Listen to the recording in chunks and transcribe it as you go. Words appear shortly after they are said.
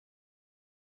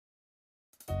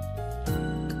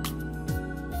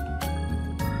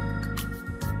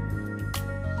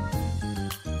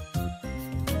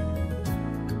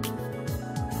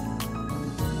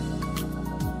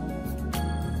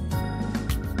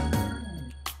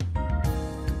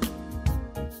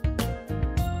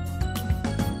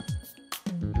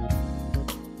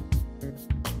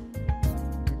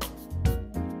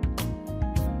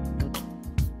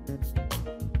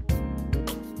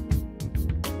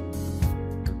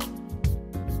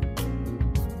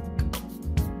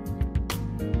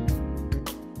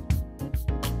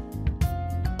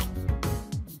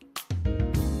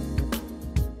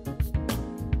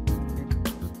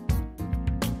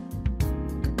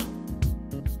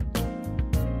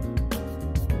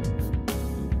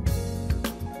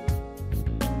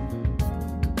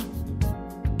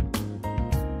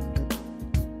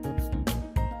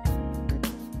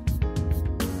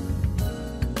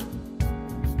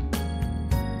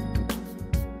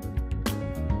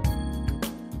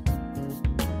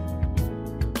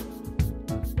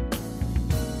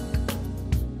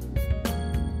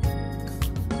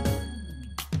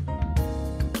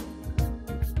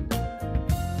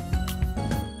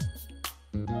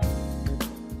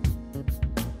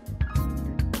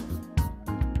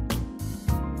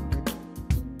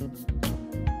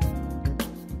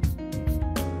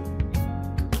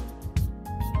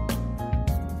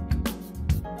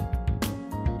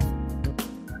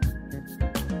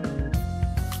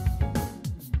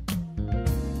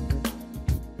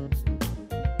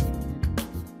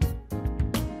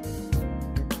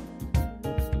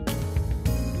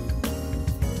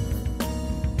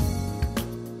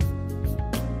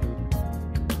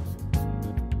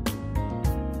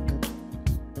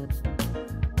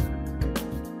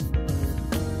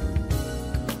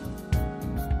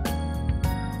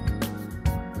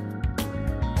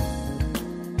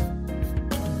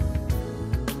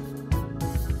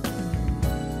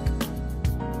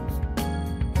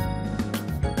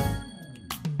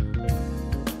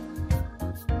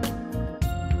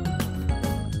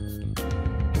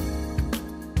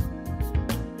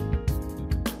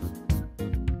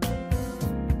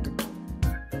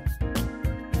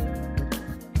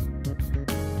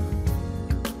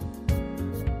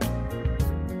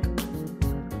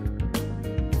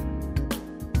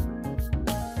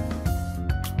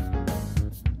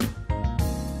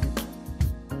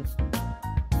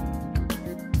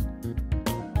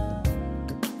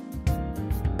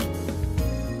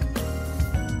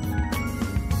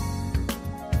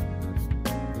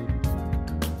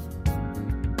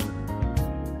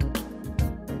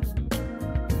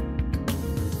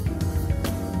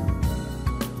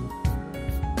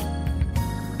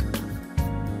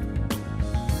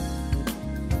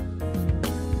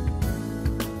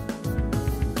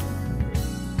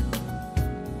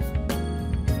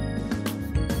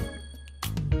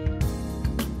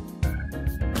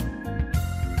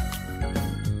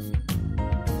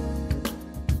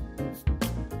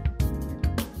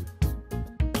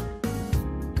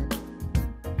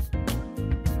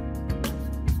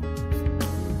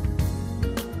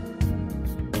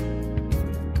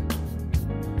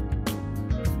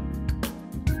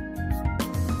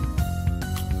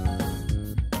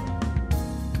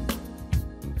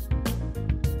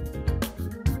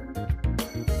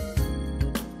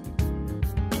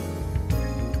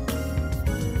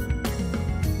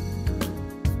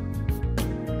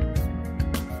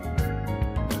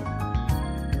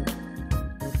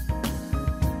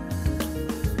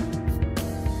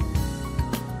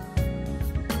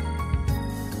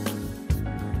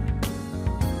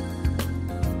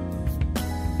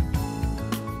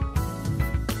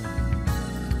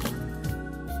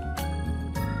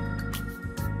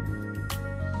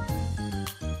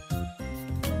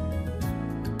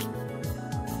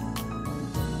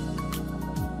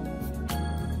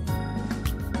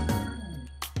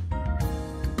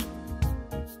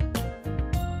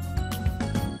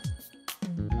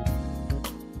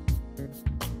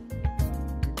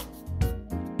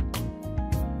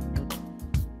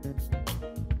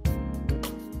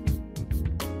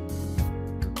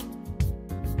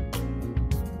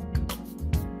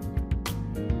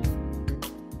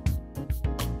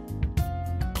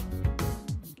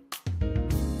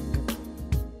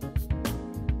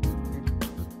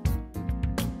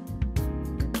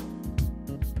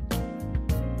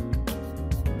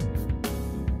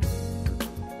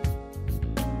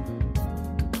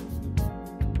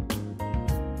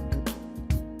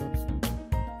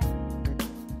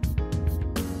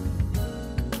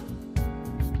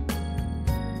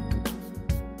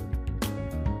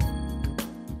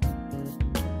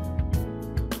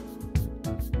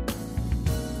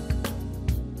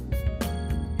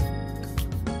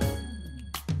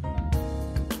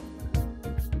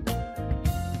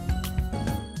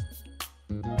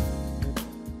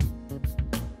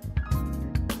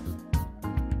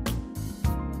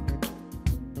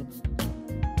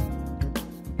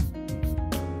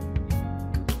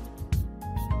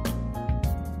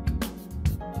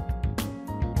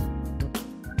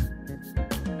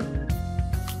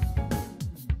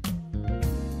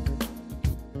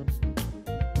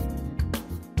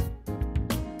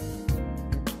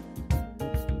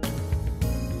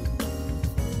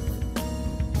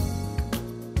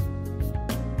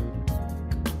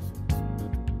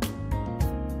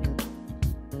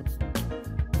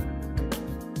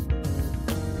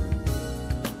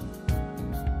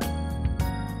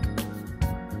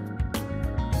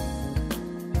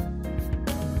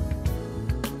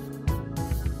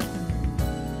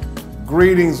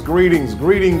Greetings, greetings,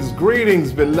 greetings,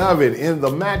 greetings, beloved, in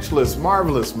the matchless,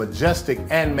 marvelous, majestic,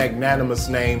 and magnanimous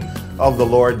name of the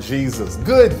Lord Jesus.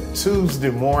 Good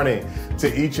Tuesday morning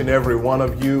to each and every one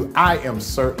of you. I am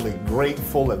certainly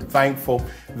grateful and thankful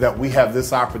that we have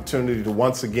this opportunity to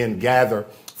once again gather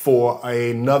for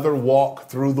another walk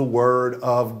through the Word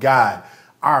of God.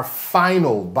 Our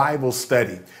final Bible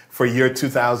study for year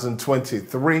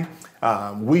 2023.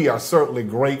 We are certainly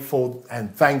grateful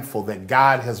and thankful that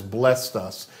God has blessed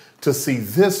us to see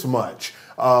this much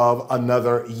of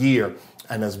another year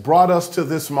and has brought us to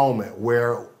this moment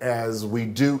where, as we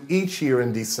do each year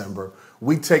in December,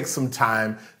 we take some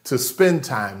time to spend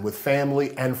time with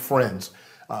family and friends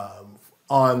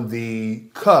on the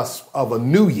cusp of a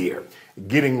new year,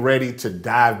 getting ready to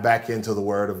dive back into the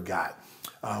Word of God.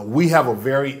 We have a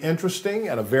very interesting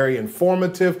and a very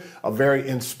informative, a very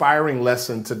inspiring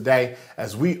lesson today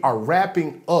as we are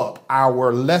wrapping up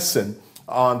our lesson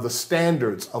on the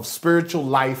standards of spiritual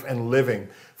life and living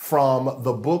from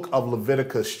the book of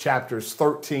Leviticus, chapters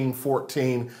 13,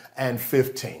 14, and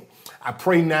 15. I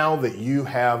pray now that you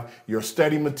have your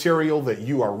study material, that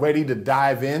you are ready to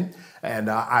dive in. And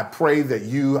I pray that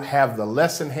you have the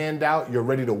lesson handout. You're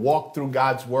ready to walk through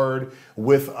God's word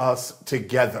with us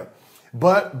together.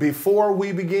 But before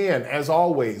we begin, as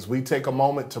always, we take a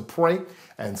moment to pray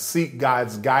and seek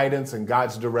God's guidance and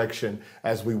God's direction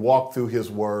as we walk through his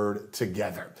word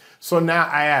together. So now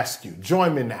I ask you,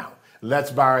 join me now. Let's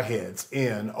bow our heads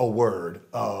in a word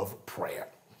of prayer.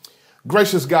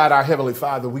 Gracious God, our Heavenly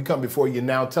Father, we come before you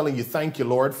now telling you thank you,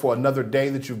 Lord, for another day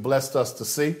that you've blessed us to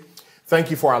see. Thank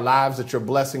you for our lives that you're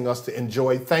blessing us to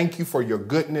enjoy. Thank you for your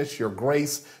goodness, your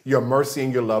grace, your mercy,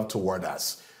 and your love toward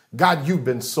us. God, you've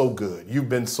been so good. You've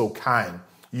been so kind.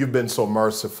 You've been so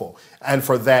merciful. And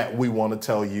for that, we want to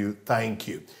tell you thank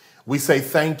you. We say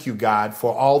thank you, God,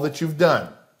 for all that you've done.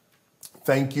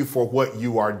 Thank you for what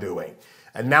you are doing.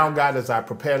 And now, God, as I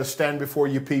prepare to stand before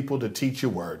you people to teach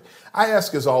your word, I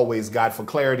ask as always, God, for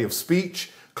clarity of speech,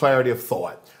 clarity of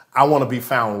thought. I want to be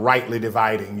found rightly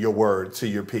dividing your word to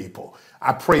your people.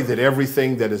 I pray that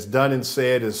everything that is done and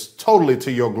said is totally to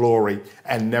your glory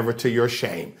and never to your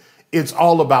shame. It's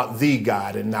all about thee,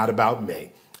 God, and not about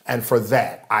me. And for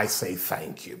that, I say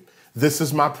thank you. This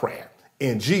is my prayer.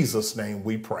 In Jesus' name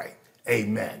we pray.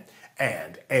 Amen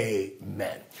and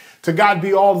amen. To God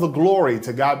be all the glory.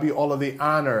 To God be all of the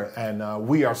honor. And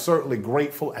we are certainly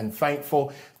grateful and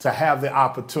thankful to have the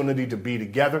opportunity to be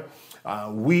together.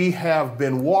 We have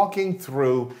been walking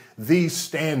through these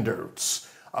standards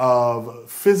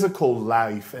of physical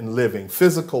life and living,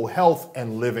 physical health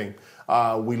and living.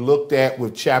 We looked at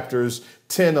with chapters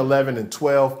 10, 11, and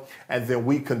 12, and then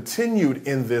we continued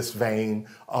in this vein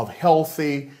of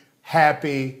healthy,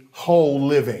 happy, whole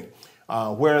living.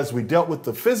 Whereas we dealt with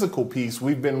the physical piece,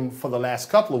 we've been for the last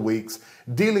couple of weeks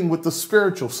dealing with the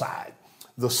spiritual side,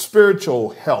 the spiritual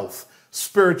health,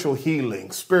 spiritual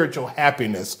healing, spiritual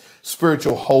happiness,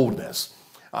 spiritual wholeness.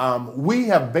 We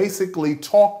have basically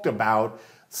talked about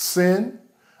sin,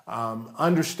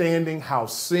 understanding how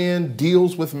sin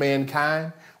deals with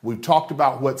mankind. We've talked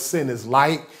about what sin is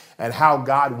like and how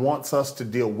God wants us to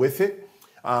deal with it.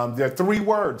 There are three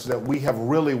words that we have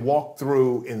really walked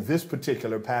through in this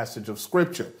particular passage of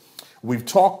scripture. We've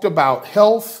talked about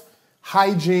health,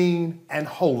 hygiene, and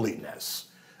holiness.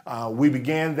 We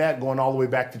began that going all the way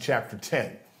back to chapter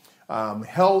 10.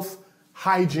 Health,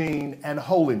 hygiene, and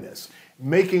holiness,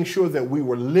 making sure that we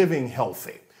were living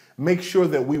healthy. Make sure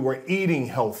that we were eating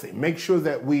healthy. Make sure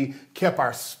that we kept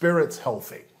our spirits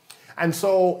healthy. And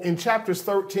so in chapters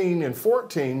 13 and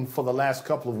 14 for the last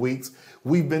couple of weeks,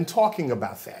 we've been talking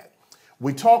about that.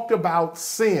 We talked about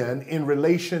sin in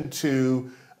relation to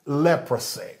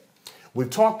leprosy. We've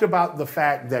talked about the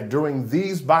fact that during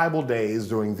these Bible days,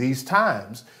 during these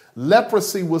times,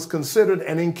 leprosy was considered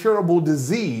an incurable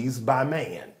disease by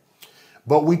man.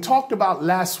 But we talked about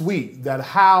last week that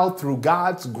how through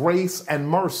God's grace and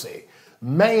mercy,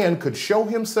 man could show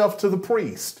himself to the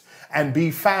priest and be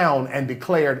found and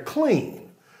declared clean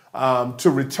to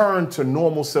return to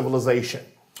normal civilization.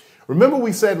 Remember,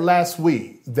 we said last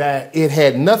week that it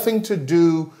had nothing to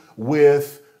do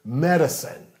with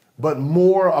medicine, but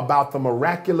more about the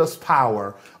miraculous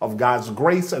power of God's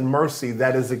grace and mercy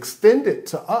that is extended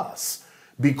to us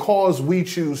because we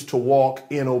choose to walk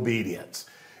in obedience.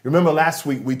 Remember last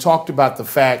week we talked about the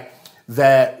fact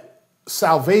that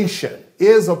salvation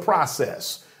is a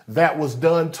process that was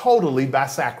done totally by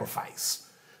sacrifice.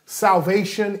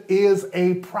 Salvation is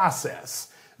a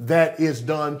process that is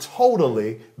done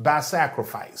totally by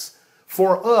sacrifice.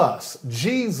 For us,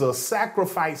 Jesus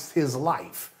sacrificed his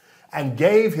life and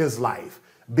gave his life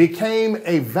became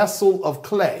a vessel of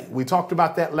clay. We talked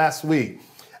about that last week,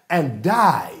 and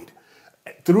died.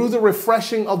 Through the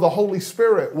refreshing of the Holy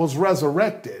Spirit was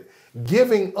resurrected,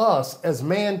 giving us as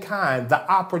mankind the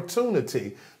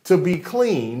opportunity to be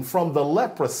clean from the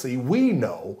leprosy we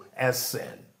know as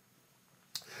sin.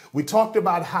 We talked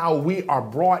about how we are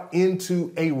brought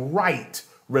into a right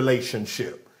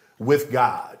relationship with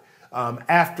God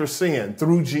after sin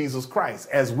through Jesus Christ.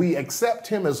 As we accept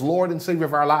him as Lord and Savior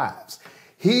of our lives,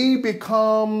 he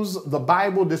becomes, the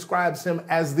Bible describes him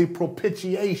as the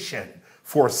propitiation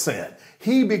for sin.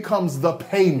 He becomes the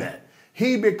payment.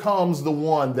 He becomes the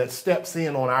one that steps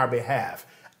in on our behalf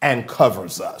and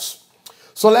covers us.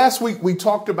 So last week we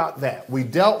talked about that. We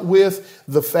dealt with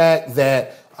the fact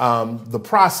that the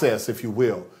process, if you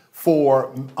will,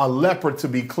 for a leper to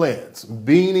be cleansed,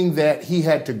 meaning that he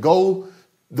had to go,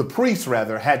 the priest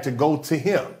rather, had to go to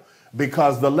him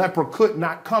because the leper could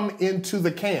not come into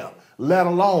the camp, let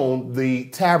alone the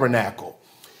tabernacle.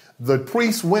 The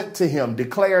priest went to him,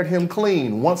 declared him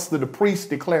clean. Once the priest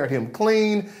declared him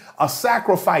clean, a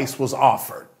sacrifice was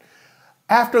offered.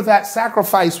 After that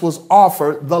sacrifice was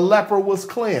offered, the leper was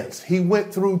cleansed. He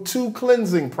went through 2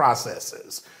 cleansing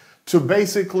processes to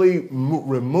basically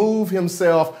remove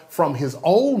himself from his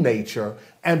old nature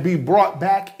and be brought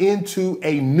back into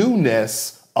a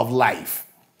newness of life.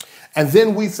 And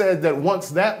then we said that once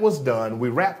that was done, we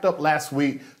wrapped up last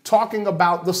week talking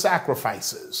about the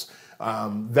sacrifices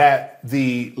that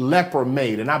the leper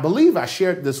made. And I believe I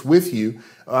shared this with you,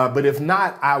 but if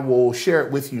not, I will share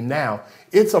it with you now.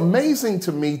 It's amazing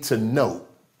to me to note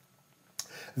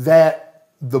that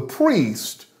the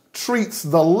priest treats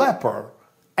the leper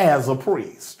as a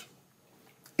priest.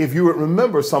 If you would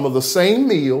remember, some of the same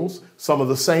meals, some of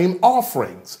the same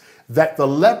offerings that the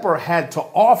leper had to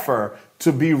offer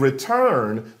to be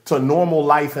returned to normal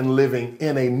life and living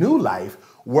in a new life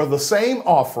were the same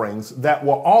offerings that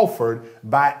were offered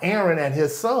by Aaron and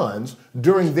his sons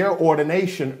during their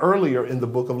ordination earlier in the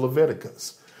book of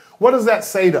Leviticus. What does that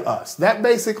say to us? That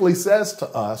basically says to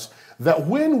us that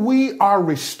when we are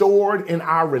restored in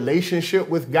our relationship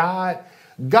with God,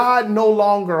 God no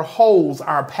longer holds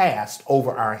our past over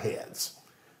our heads.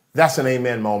 That's an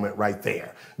amen moment right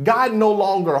there. God no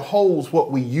longer holds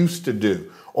what we used to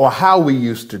do or how we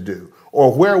used to do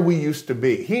or where we used to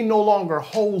be. He no longer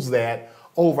holds that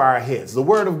over our heads. The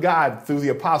word of God through the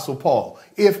Apostle Paul,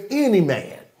 if any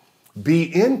man be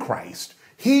in Christ,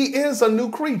 he is a new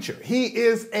creature. He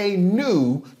is a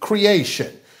new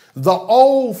creation. The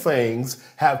old things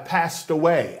have passed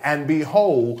away, and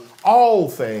behold, all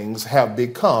things have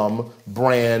become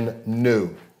brand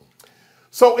new.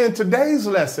 So in today's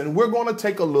lesson, we're going to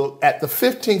take a look at the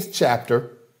 15th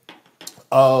chapter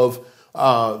of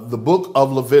the book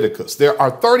of Leviticus. There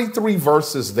are 33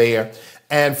 verses there.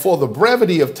 And for the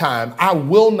brevity of time, I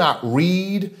will not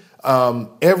read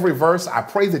every verse. I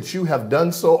pray that you have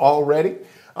done so already.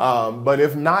 But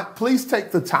if not, please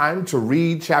take the time to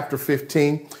read chapter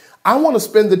 15. I want to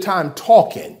spend the time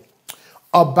talking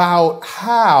about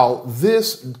how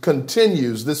this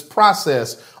continues, this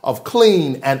process of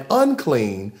clean and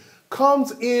unclean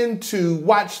comes into,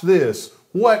 watch this,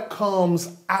 what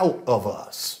comes out of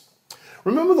us.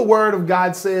 Remember, the word of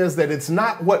God says that it's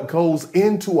not what goes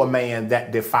into a man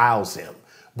that defiles him,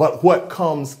 but what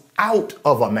comes out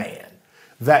of a man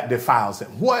that defiles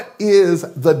him. What is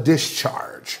the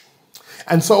discharge?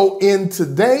 And so in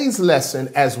today's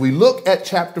lesson, as we look at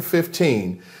chapter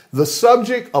 15, the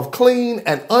subject of clean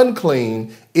and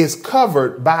unclean is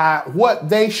covered by what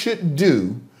they should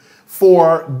do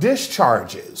for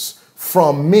discharges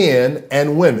from men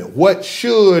and women. What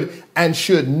should and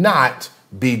should not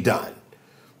be done.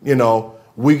 You know,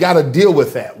 we got to deal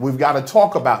with that. We've got to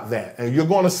talk about that. And you're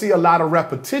going to see a lot of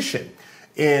repetition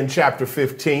in chapter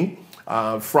 15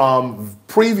 from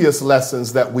previous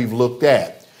lessons that we've looked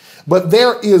at. But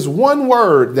there is one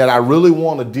word that I really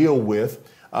want to deal with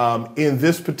in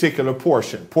this particular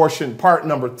part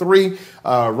number 3,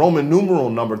 Roman numeral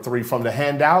number 3 from the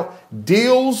handout,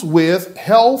 deals with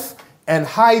health and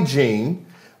hygiene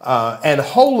and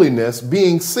holiness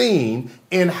being seen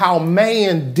in how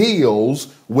man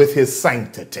deals with his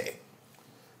sanctity.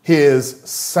 His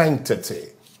sanctity.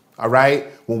 All right.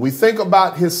 When we think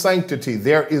about his sanctity,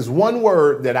 there is one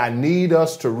word that I need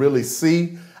us to really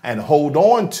see and hold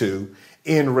on to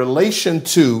in relation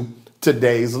to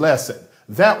today's lesson.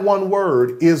 That one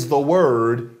word is the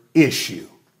word issue.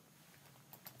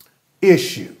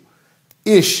 Issue.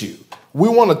 Issue. We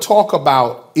want to talk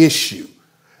about issue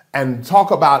and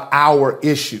talk about our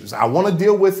issues. I want to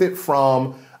deal with it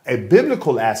from a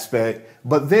biblical aspect,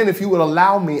 but then if you would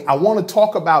allow me, I want to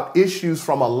talk about issues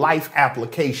from a life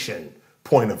application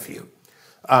point of view.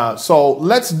 So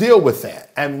let's deal with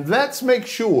that. And let's make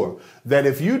sure that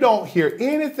if you don't hear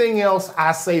anything else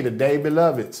I say today,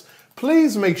 beloveds,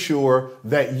 please make sure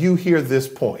that you hear this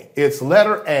point. It's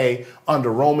letter A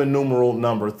under Roman numeral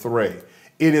number 3.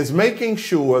 It is making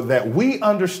sure that we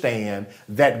understand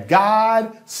that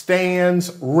God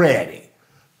stands ready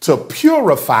to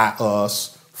purify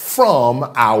us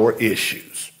from our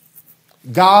issues.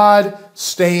 God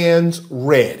stands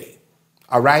ready.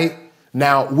 All right.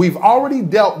 Now, we've already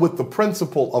dealt with the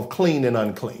principle of clean and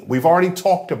unclean. We've already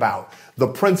talked about the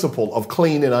principle of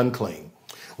clean and unclean.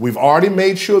 We've already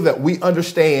made sure that we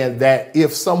understand that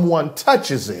if someone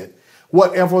touches it,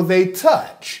 whatever they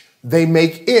touch, they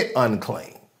make it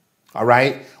unclean. All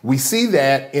right. We see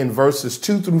that in verses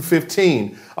 2 through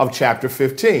 15 of chapter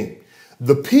 15.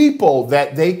 The people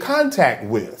that they contact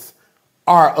with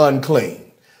are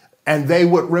unclean, and they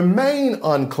would remain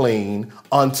unclean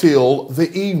until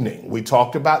the evening. We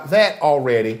talked about that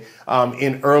already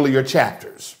in earlier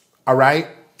chapters. All right.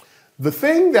 The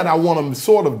thing that I want to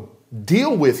sort of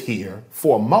deal with here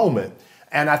for a moment,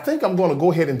 and I think I'm going to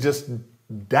go ahead and just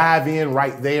dive in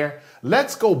right there.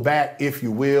 Let's go back, if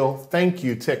you will. Thank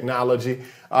you, technology.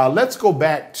 Let's go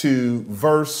back to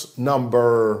verse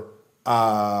number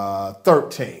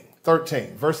 13,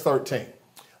 verse 13.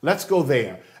 Let's go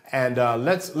there and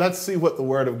let's see what the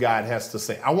word of God has to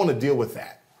say. I want to deal with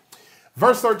that.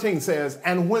 Verse 13 says,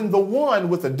 and when the one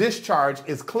with a discharge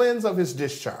is cleansed of his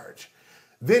discharge,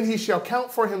 then he shall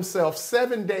count for himself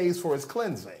 7 days for his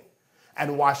cleansing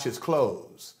and wash his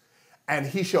clothes. And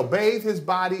he shall bathe his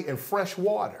body in fresh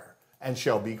water and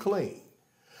shall be clean.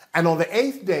 And on the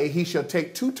 8th day, he shall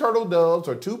take 2 turtle doves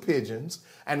or 2 pigeons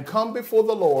and come before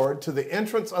the Lord to the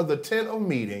entrance of the tent of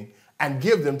meeting and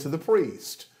give them to the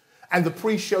priest. And the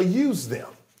priest shall use them,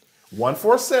 one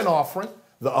for a sin offering,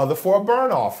 the other for a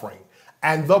burnt offering.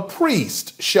 And the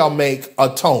priest shall make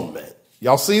atonement.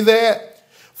 Y'all see that?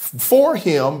 For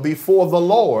him before the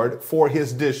Lord for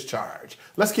his discharge.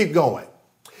 Let's keep going.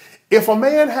 If a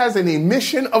man has an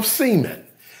emission of semen,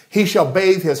 he shall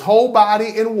bathe his whole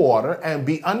body in water and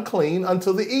be unclean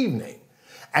until the evening.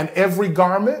 And every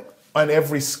garment and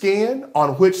every skin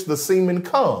on which the semen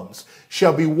comes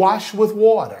shall be washed with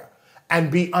water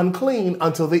and be unclean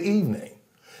until the evening.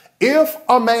 If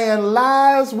a man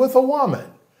lies with a woman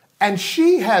and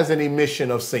she has an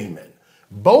emission of semen,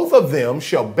 both of them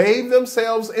shall bathe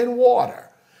themselves in water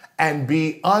and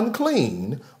be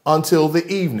unclean until the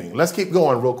evening. Let's keep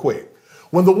going real quick.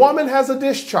 When the woman has a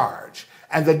discharge,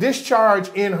 and the discharge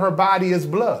in her body is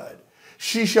blood,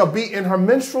 she shall be in her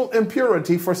menstrual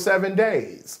impurity for 7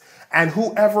 days, and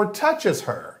whoever touches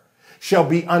her shall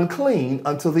be unclean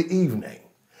until the evening.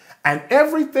 And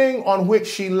everything on which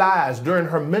she lies during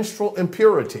her menstrual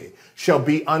impurity shall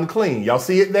be unclean. Y'all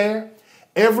see it there?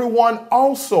 Everyone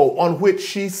also on which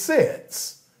she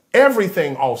sits,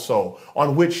 everything also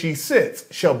on which she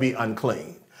sits shall be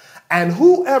unclean. And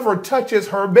whoever touches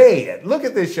her bed, look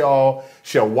at this, y'all,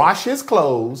 shall wash his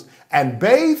clothes and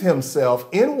bathe himself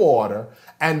in water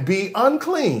and be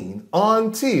unclean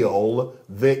until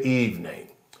the evening.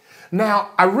 Now,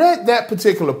 I read that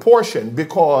particular portion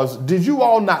because did you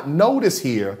all not notice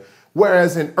here,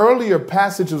 whereas in earlier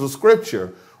passages of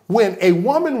scripture, when a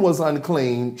woman was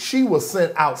unclean, she was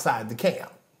sent outside the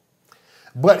camp.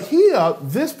 But here,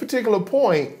 this particular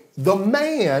point, the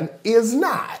man is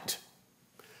not.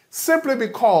 Simply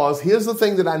because, here's the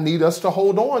thing that I need us to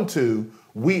hold on to,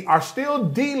 we are still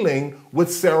dealing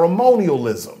with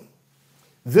ceremonialism.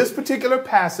 This particular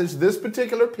passage, this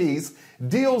particular piece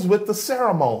deals with the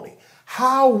ceremony,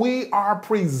 how we are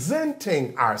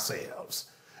presenting ourselves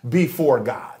before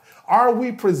God. Are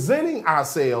we presenting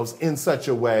ourselves in such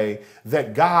a way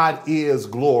that God is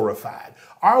glorified?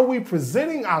 Are we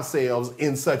presenting ourselves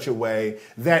in such a way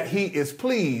that he is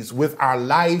pleased with our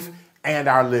life and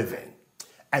our living?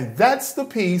 And that's the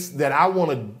piece that I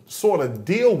want to sort of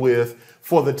deal with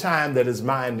for the time that is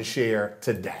mine to share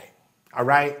today. All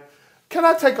right. Can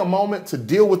I take a moment to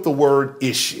deal with the word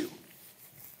issue?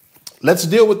 Let's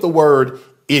deal with the word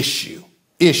issue.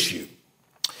 Issue.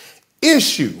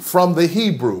 Issue from the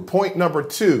Hebrew, point number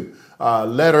 2,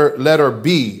 letter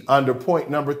B under point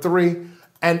number 3.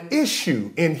 An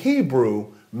issue in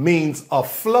Hebrew means a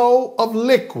flow of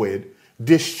liquid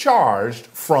discharged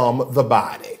from the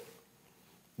body.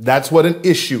 That's what an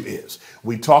issue is.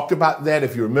 We talked about that.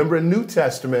 If you remember in New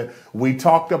Testament, we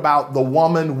talked about the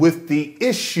woman with the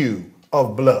issue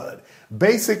of blood.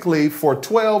 Basically, for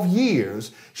 12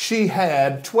 years, she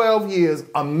had 12 years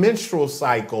a menstrual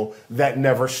cycle that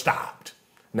never stopped.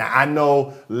 Now, I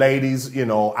know, ladies, I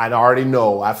already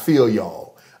know, I feel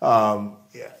y'all.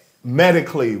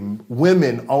 Medically,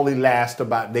 women only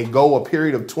they go a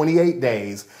period of 28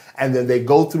 days and then they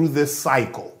go through this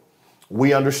cycle.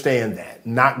 We understand that,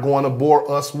 not going to bore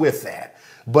us with that.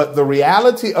 But the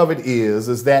reality of it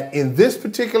is that in this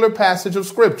particular passage of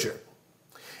scripture,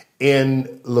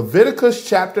 in Leviticus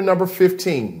chapter number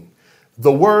 15,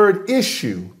 the word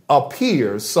issue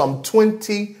appears some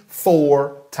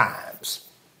 24 times.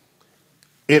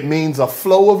 It means a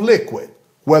flow of liquid,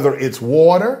 whether it's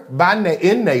water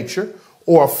in nature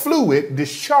or a fluid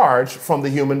discharged from the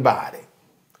human body.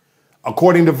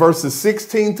 According to verses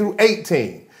 16 through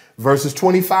 18, verses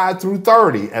 25 through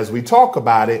 30, as we talk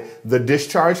about it, the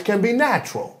discharge can be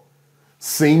natural.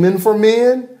 Semen for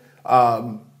men,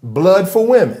 blood for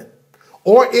women,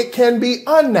 or it can be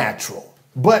unnatural.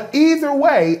 But either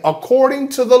way, according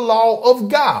to the law of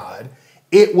God,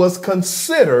 it was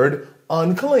considered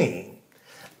unclean,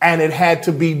 and it had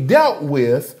to be dealt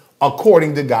with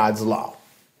according to God's law.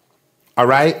 All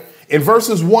right. In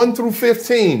verses 1 through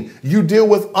 15, you deal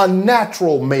with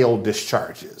unnatural male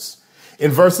discharges.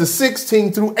 In verses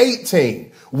 16 through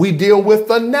 18, we deal with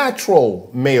the natural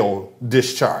male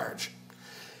discharge.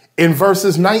 In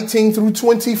verses 19 through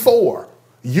 24,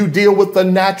 you deal with the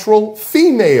natural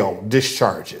female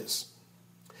discharges.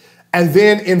 And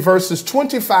then in verses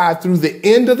 25 through the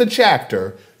end of the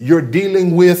chapter, you're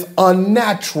dealing with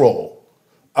unnatural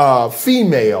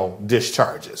female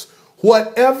discharges.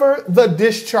 Whatever the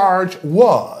discharge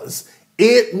was,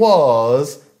 it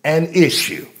was an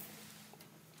issue.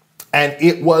 And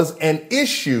it was an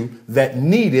issue that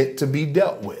needed to be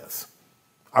dealt with.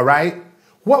 All right.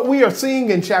 What we are seeing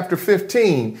in chapter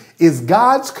 15 is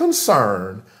God's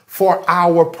concern for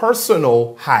our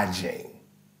personal hygiene.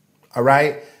 All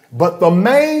right. But the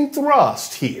main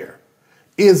thrust here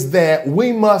is that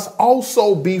we must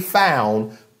also be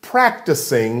found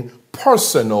practicing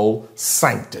personal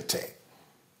sanctity.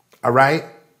 All right.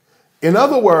 In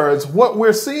other words, what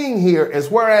we're seeing here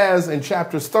is whereas in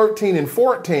chapters 13 and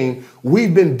 14,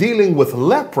 we've been dealing with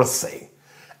leprosy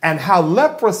and how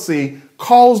leprosy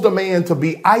caused a man to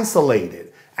be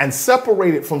isolated and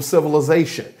separated from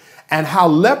civilization, and how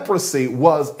leprosy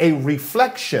was a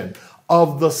reflection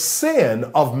of the sin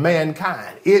of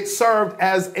mankind. It served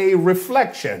as a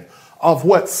reflection of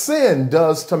what sin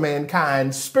does to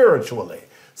mankind spiritually.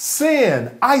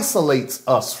 Sin isolates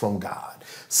us from God.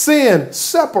 Sin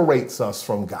separates us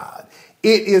from God.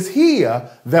 It is here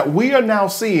that we are now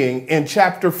seeing in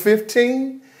chapter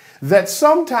 15 that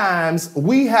sometimes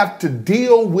we have to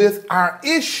deal with our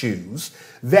issues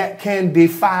that can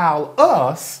defile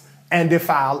us and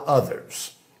defile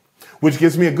others. Which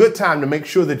gives me a good time to make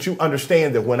sure that you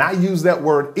understand that when I use that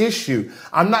word issue,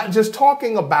 I'm not just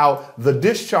talking about the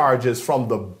discharges from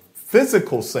the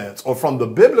physical sense or from the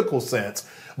biblical sense,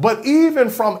 but even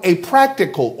from a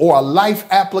practical or a life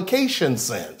application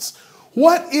sense.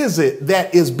 What is it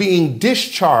that is being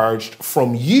discharged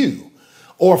from you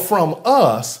or from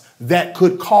us that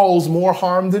could cause more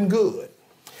harm than good?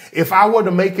 If I were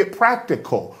to make it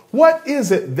practical, what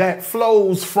is it that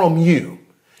flows from you?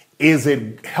 Is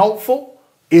it helpful?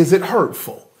 Is it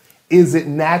hurtful? Is it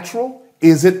natural?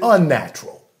 Is it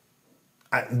unnatural?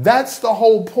 That's the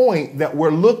whole point that we're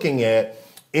looking at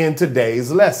in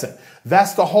today's lesson.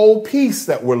 That's the whole piece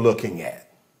that we're looking at.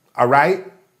 All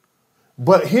right.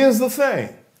 But here's the thing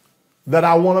that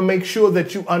I want to make sure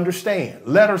that you understand.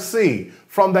 Letter C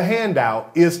from the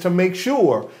handout is to make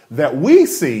sure that we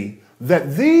see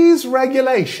that these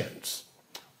regulations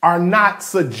are not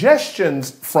suggestions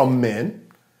from men.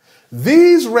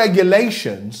 These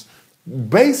regulations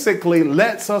basically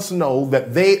lets us know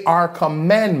that they are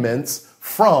commandments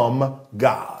from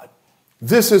God.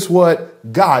 This is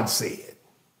what God said.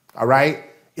 All right.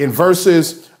 In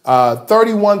verses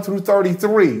 31 through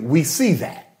 33, we see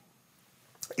that.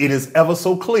 It is ever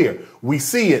so clear. We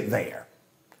see it there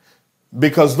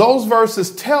because those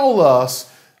verses tell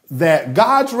us that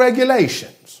God's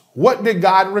regulations, what did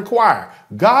God require?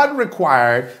 God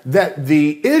required that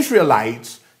the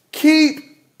Israelites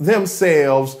keep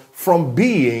themselves from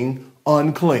being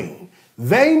unclean.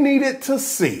 They needed to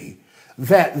see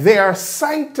that their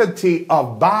sanctity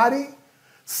of body,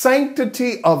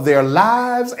 sanctity of their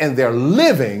lives and their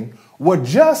living were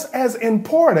just as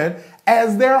important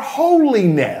as their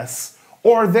holiness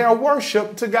or their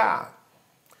worship to God.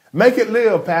 Make it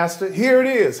live, Pastor. Here it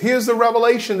is. Here's the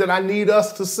revelation that I need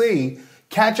us to see,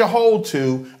 catch a hold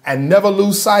to, and never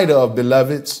lose sight of,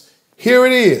 beloveds. Here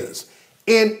it is.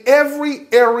 In every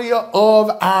area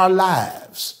of our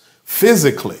lives,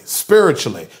 physically,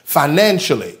 spiritually,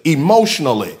 financially,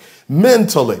 emotionally,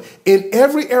 mentally, in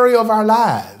every area of our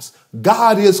lives,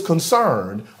 God is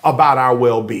concerned about our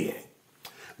well-being.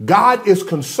 God is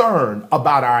concerned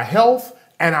about our health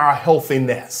and our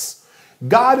healthiness.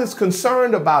 God is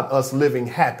concerned about us living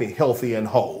happy, healthy, and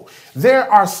whole.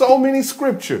 There are so many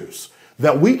scriptures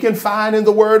that we can find in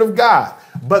the Word of God,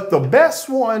 but the best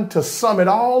one to sum it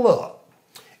all up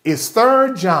is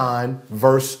 3 John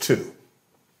verse 2.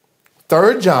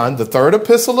 3 John, the third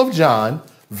epistle of John,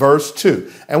 verse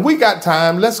 2. And we got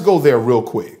time. Let's go there real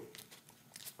quick.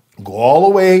 Go all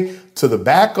the way to the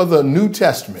back of the New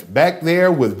Testament, back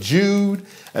there with Jude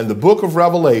and the book of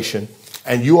Revelation,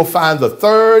 and you will find the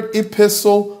third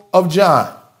epistle of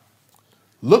John.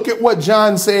 Look at what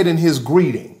John said in his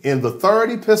greeting. In the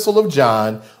third epistle of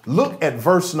John, look at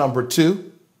verse number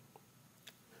 2.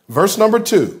 Verse number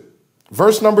 2.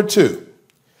 Verse number 2.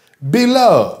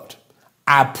 Beloved,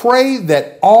 I pray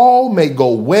that all may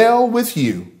go well with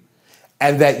you,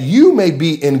 and that you may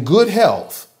be in good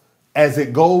health as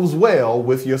it goes well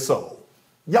with your soul.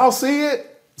 Y'all see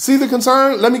it? See the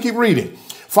concern? Let me keep reading.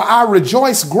 For I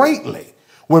rejoice greatly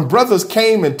when brothers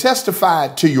came and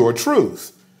testified to your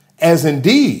truth, as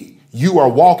indeed you are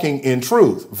walking in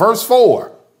truth. Verse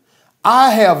 4,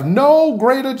 I have no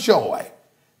greater joy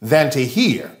than to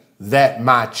hear that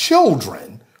my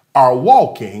children are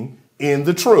walking in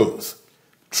the truth.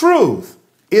 Truth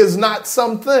is not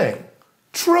something.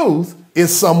 Truth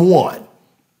is someone.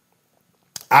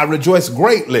 I rejoice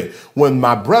greatly when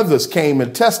my brothers came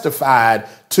and testified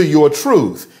to your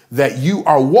truth, that you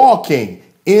are walking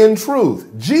in truth.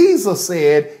 Jesus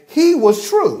said he was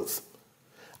truth.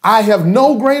 I have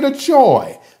no greater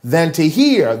joy than to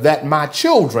hear that my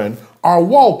children are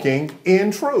walking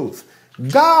in truth.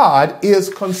 God is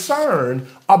concerned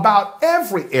about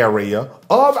every area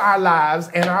of our lives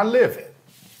and our living.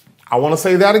 I want to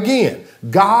say that again.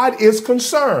 God is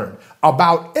concerned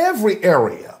about every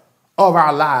area of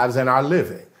our lives and our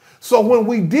living. So when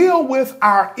we deal with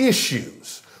our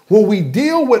issues, when we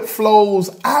deal with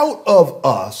flows out of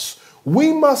us,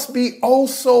 we must be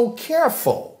also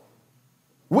careful.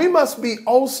 We must be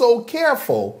also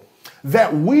careful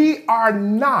that we are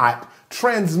not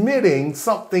transmitting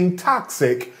something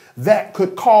toxic that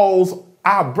could cause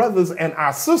our brothers and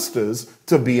our sisters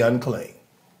to be unclean.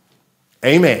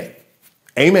 Amen.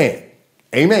 Amen.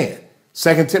 Amen.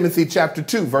 2 Timothy chapter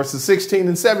 2, verses 16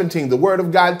 and 17, the word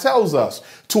of God tells us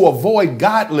to avoid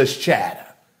godless chatter,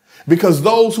 because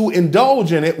those who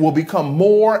indulge in it will become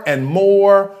more and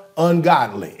more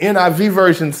ungodly. NIV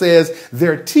version says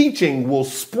their teaching will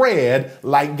spread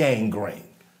like gangrene.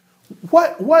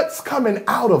 What's coming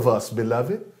out of us,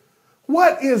 beloved?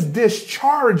 What is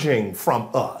discharging from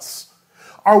us?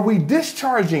 Are we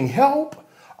discharging help?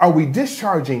 Are we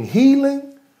discharging healing?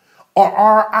 Or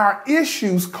are our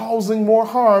issues causing more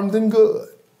harm than good?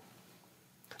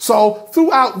 So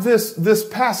throughout this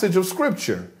passage of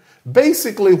scripture,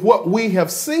 basically what we have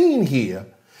seen here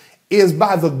is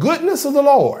by the goodness of the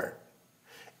Lord,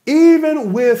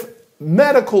 even with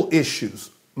medical issues,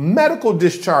 medical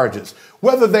discharges,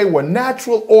 whether they were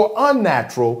natural or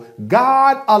unnatural,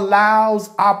 God allows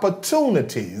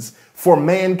opportunities for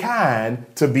mankind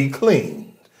to be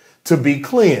cleaned, to be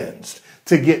cleansed,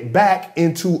 to get back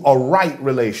into a right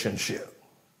relationship.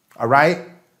 All right?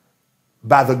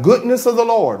 By the goodness of the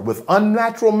Lord, with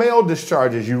unnatural male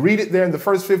discharges, you read it there in the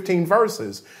first 15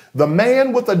 verses, the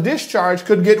man with a discharge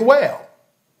could get well.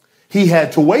 He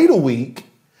had to wait a week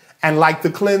and, like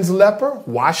the cleansed leper,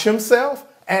 wash himself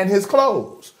and his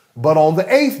clothes. But on the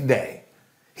 8th day,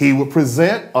 he would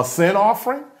present a sin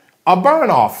offering, a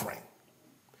burnt offering.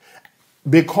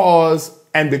 Because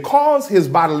his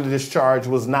bodily discharge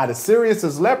was not as serious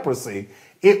as leprosy,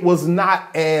 it was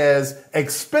not as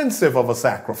expensive of a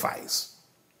sacrifice.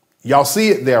 Y'all see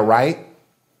it there, right?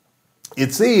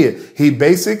 It's it. He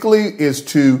basically is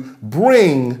to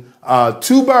bring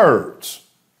 2 birds,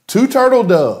 2 turtle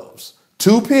doves,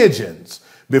 2 pigeons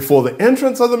before the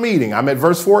entrance of the meeting. I'm at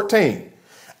verse 14,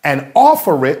 and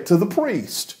offer it to the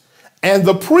priest. And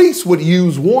the priest would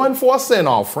use one for a sin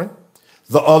offering,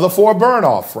 the other for a burnt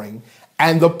offering,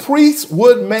 and the priest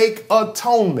would make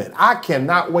atonement. I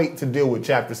cannot wait to deal with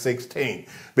chapter 16,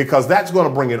 because that's going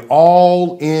to bring it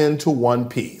all into one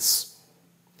piece.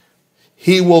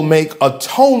 He will make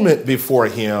atonement before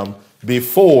him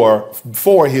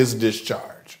for his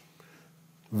discharge.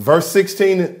 Verse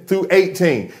 16 through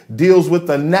 18 deals with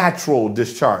the natural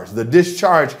discharge, the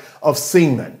discharge of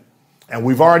semen. And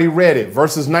we've already read it.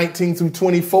 Verses 19 through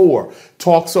 24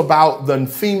 talks about the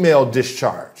female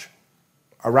discharge.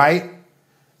 All right.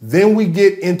 Then we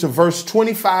get into verse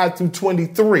 25 through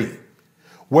 23,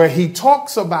 where he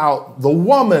talks about the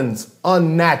woman's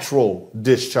unnatural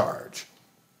discharge.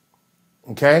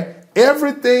 Okay.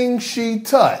 Everything she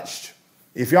touched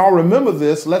If y'all remember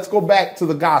this, let's go back to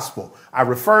the gospel. I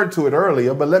referred to it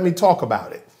earlier, but let me talk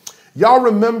about it. Y'all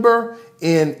remember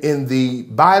in the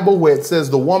Bible where it says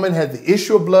the woman had the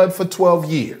issue of blood for 12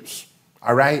 years.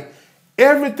 All right.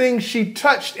 Everything she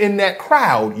touched in that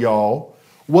crowd, y'all,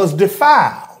 was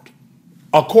defiled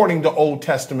according to Old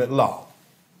Testament law.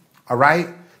 All right.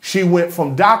 She went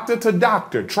from doctor to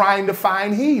doctor trying to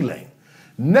find healing,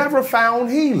 never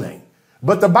found healing.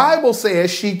 But the Bible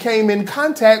says she came in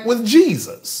contact with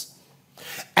Jesus.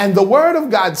 And the word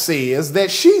of God says that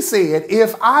she said,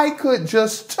 if I could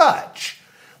just touch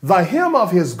the hem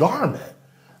of his garment,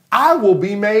 I will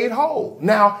be made whole.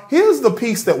 Now, here's the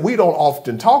piece that we don't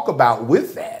often talk about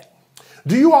with that.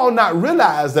 Do you all not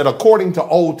realize that according to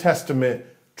Old Testament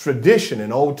tradition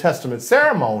and Old Testament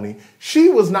ceremony, she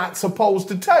was not supposed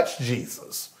to touch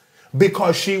Jesus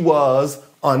because she was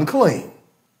unclean?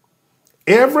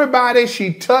 Everybody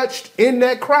she touched in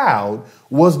that crowd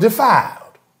was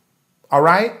defiled. All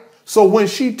right. So when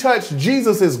she touched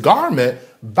Jesus's garment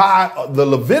by the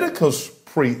Leviticus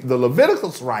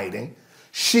writing,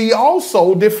 she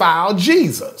also defiled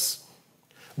Jesus.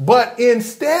 But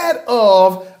instead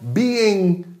of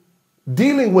dealing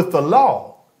with the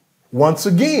law, once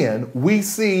again, we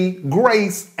see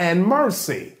grace and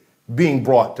mercy being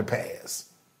brought to pass.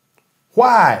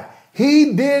 Why?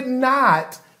 He did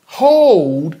not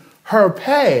hold her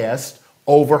past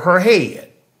over her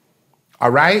head.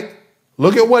 All right.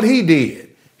 Look at what he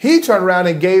did. He turned around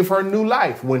and gave her new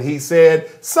life when he said,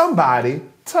 somebody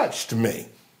touched me.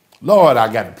 Lord,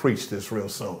 I got to preach this real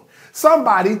soon.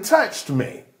 Somebody touched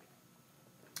me.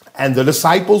 And the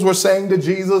disciples were saying to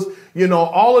Jesus, you know,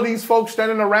 all of these folks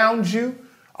standing around you,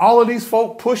 all of these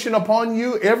folk pushing upon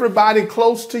you, everybody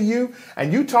close to you,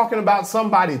 and you talking about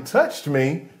somebody touched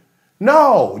me.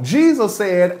 No, Jesus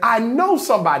said, I know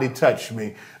somebody touched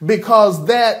me because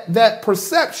that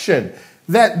perception,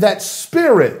 that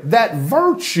spirit, that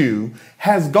virtue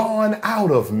has gone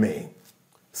out of me.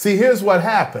 See, here's what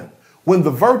happened. When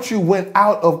the virtue went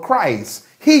out of Christ,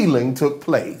 healing took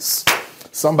place.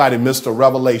 Somebody missed a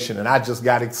revelation and I just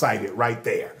got excited right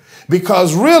there.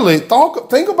 Because really,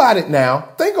 think about it now.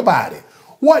 Think about it.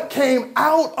 What came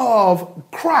out of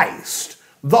Christ,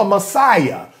 the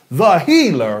Messiah, the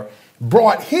healer,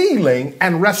 brought healing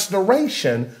and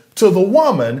restoration to the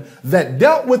woman that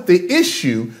dealt with the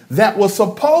issue that was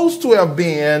supposed to have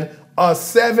been a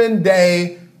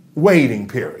 7-day waiting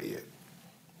period.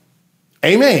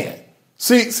 Amen.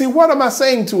 See, what am I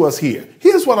saying to us here?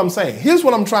 Here's what I'm saying. Here's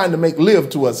what I'm trying to make live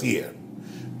to us here.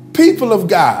 People of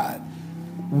God,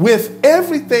 with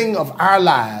everything of our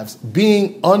lives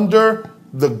being under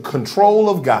the control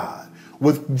of God,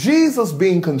 with Jesus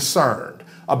being concerned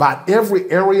about every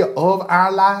area of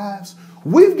our lives,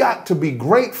 we've got to be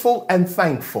grateful and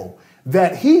thankful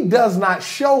that he does not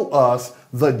show us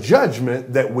the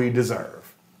judgment that we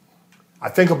deserve. I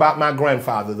think about my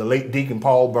grandfather, the late Deacon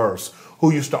Paul Burse,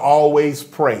 who used to always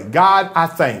pray, God, I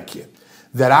thank you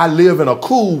that I live in a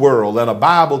cool world and a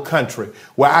Bible country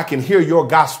where I can hear your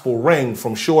gospel ring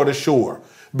from shore to shore.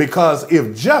 Because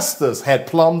if justice had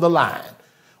plumbed the line,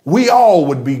 we all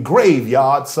would be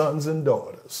graveyard sons and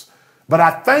daughters. But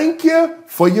I thank you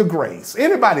for your grace.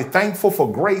 Anybody thankful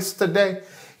for grace today?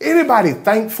 Anybody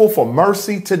thankful for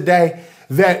mercy today?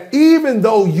 That even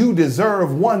though you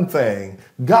deserve one thing,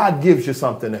 God gives you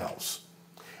something else.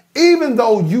 Even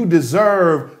though you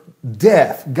deserve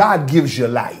death, God gives you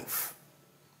life.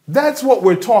 That's what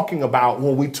we're talking about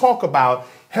when we talk about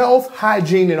health,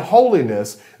 hygiene, and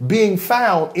holiness being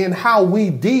found in how we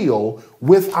deal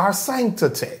with our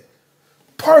sanctity,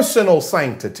 personal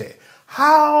sanctity.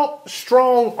 How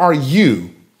strong are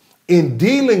you in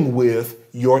dealing with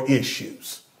your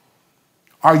issues?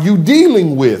 Are you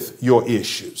dealing with your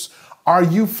issues? Are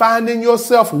you finding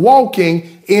yourself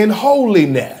walking in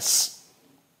holiness?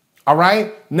 All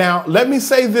right. Now, let me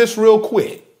say this real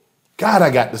quick. God,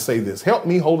 I got to say this. Help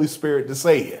me, Holy Spirit, to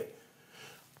say it.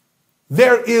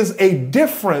 There is a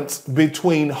difference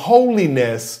between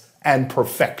holiness and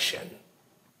perfection.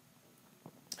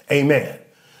 Amen.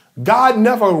 God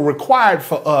never required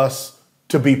for us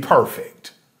to be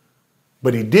perfect,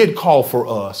 but he did call for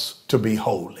us to be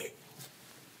holy.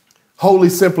 Holy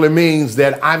simply means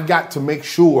that I've got to make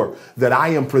sure that I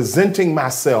am presenting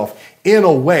myself in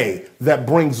a way that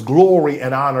brings glory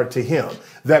and honor to him,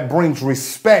 that brings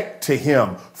respect to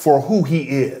him for who he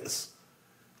is.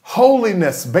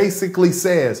 Holiness basically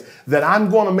says that I'm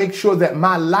going to make sure that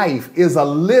my life is a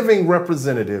living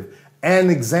representative and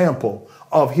example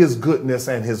of his goodness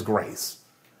and his grace.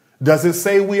 Does it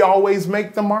say we always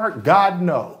make the mark? God,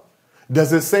 no.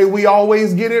 Does it say we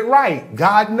always get it right?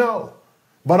 God, no.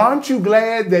 But aren't you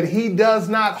glad that he does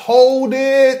not hold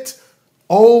it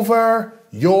over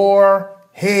your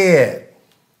head?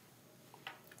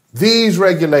 These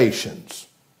regulations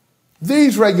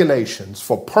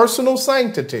for personal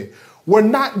sanctity were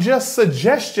not just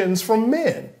suggestions from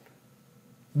men.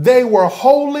 They were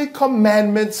holy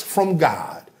commandments from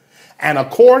God. And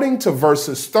according to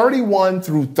verses 31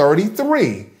 through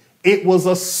 33, it was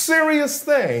a serious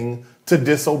thing to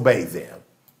disobey them.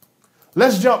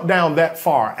 Let's jump down that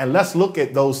far and let's look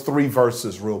at those 3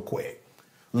 verses real quick.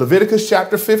 Leviticus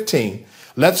chapter 15.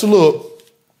 Let's look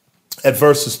at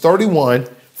verses 31,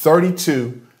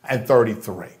 32, and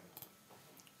 33.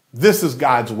 This is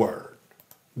God's word.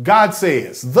 God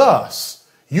says, "Thus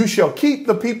you shall keep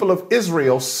the people of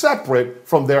Israel separate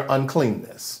from their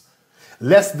uncleanness,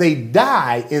 lest they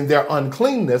die in their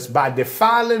uncleanness by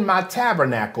defiling my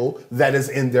tabernacle that is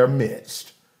in their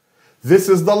midst. This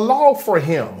is the law for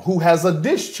him who has a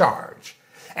discharge,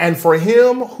 and for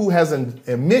him who has an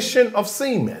emission of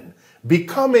semen,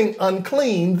 becoming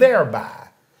unclean thereby.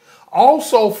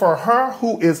 Also for her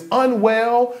who is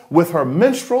unwell with her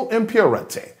menstrual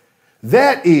impurity,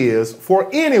 that is, for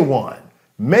anyone,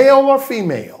 male or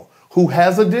female, who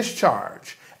has a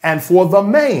discharge, and for the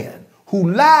man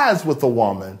who lies with a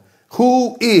woman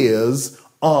who is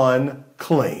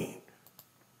unclean."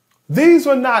 These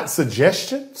were not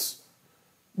suggestions.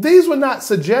 These were not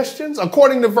suggestions.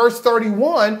 According to verse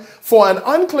 31, for an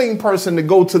unclean person to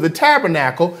go to the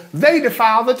tabernacle, they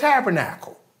defile the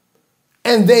tabernacle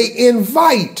and they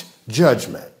invite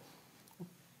judgment.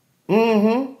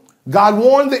 God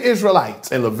warned the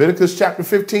Israelites in Leviticus chapter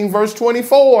 15, verse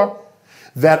 24,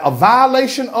 that a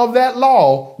violation of that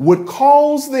law would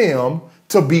cause them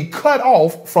to be cut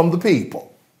off from the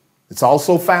people. It's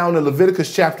also found in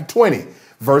Leviticus chapter 20,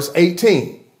 verse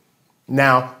 18.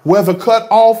 Now, whether cut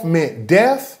off meant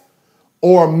death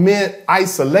or meant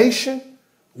isolation,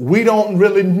 we don't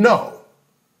really know.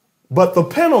 But the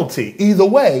penalty, either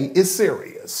way, is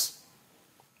serious.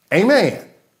 Amen.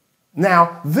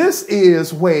 Now, this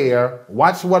is where,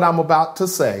 watch what I'm about to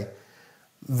say,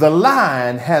 the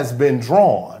line has been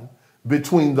drawn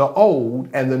between the Old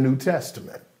and the New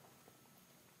Testament.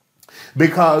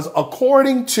 Because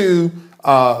according to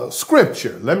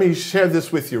Scripture, let me share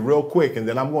this with you real quick, and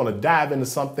then I'm going to dive into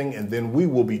something, and then we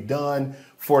will be done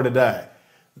for today.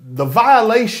 The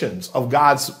violations of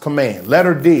God's command,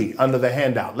 letter D under the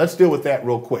handout. Let's deal with that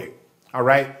real quick. All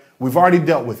right. We've already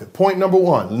dealt with it. Point number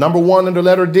one. Number one under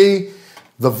letter D,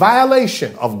 the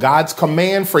violation of God's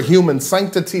command for human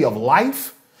sanctity of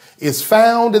life is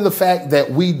found in the fact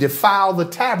that we defile the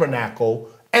tabernacle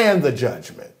and the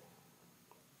judgment.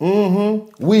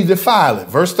 We defile it.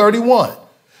 Verse 31,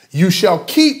 you shall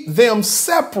keep them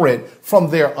separate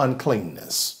from their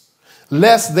uncleanness,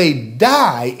 lest they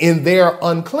die in their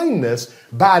uncleanness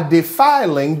by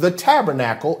defiling the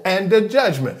tabernacle and the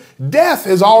judgment. Death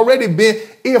has already been,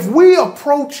 if we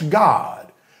approach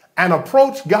God and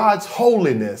approach God's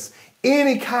holiness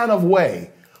any kind of way,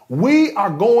 we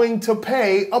are going to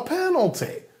pay a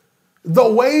penalty. The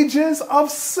wages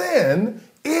of sin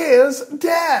is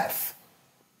death.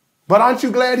 But aren't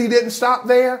you glad he didn't stop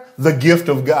there? The gift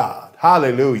of God,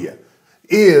 hallelujah,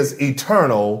 is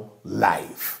eternal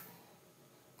life.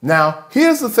 Now,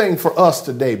 here's the thing for us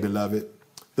today, beloved.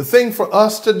 The thing for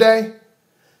us today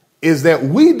is that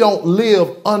we don't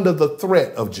live under the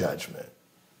threat of judgment.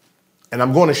 And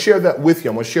I'm going to share that with you.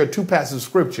 I'm going to share 2 passages of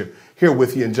scripture here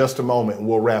with you in just a moment, and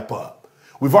we'll wrap up.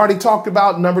 We've already talked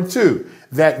about number 2,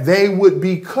 that they would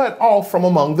be cut off from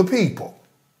among the people.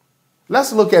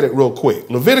 Let's look at it real quick.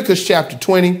 Leviticus chapter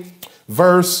 20,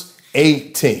 verse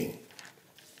 18.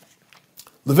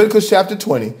 Leviticus chapter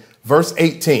 20, verse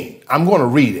 18. I'm going to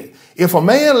read it. If a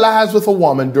man lies with a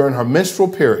woman during her menstrual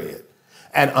period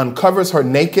and uncovers her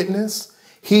nakedness,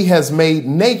 he has made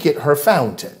naked her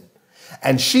fountain,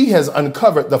 and she has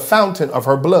uncovered the fountain of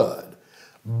her blood.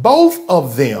 Both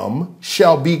of them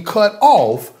shall be cut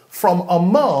off from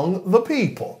among the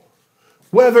people,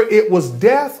 whether it was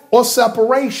death or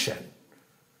separation.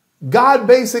 God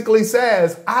basically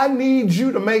says, I need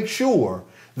you to make sure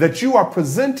that you are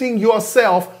presenting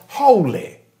yourself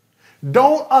holy.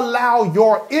 Don't allow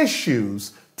your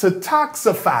issues to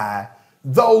toxify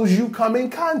those you come in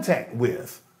contact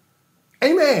with.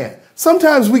 Amen.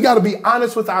 Sometimes we got to be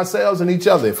honest with ourselves and each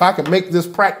other. If I can make this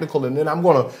practical, and then I'm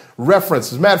going to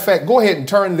reference. As a matter of fact, go ahead and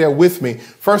turn there with me.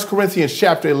 1 Corinthians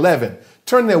chapter 11.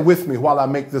 Turn there with me while I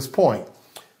make this point.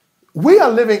 We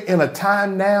are living in a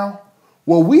time now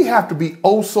where we have to be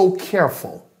oh so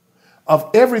careful of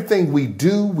everything we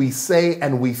do, we say,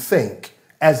 and we think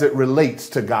as it relates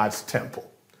to God's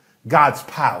temple, God's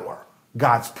power,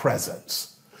 God's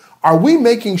presence. Are we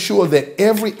making sure that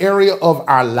every area of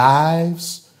our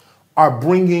lives are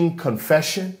bringing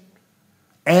confession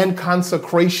and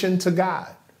consecration to God?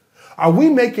 Are we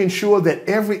making sure that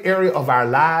every area of our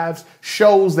lives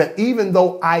shows that even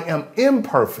though I am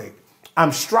imperfect,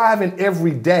 I'm striving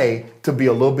every day to be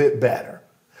a little bit better?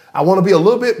 I want to be a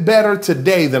little bit better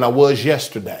today than I was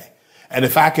yesterday. And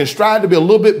if I can strive to be a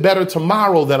little bit better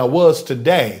tomorrow than I was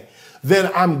today,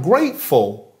 then I'm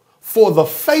grateful for the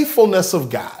faithfulness of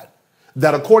God,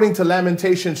 that according to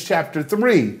Lamentations chapter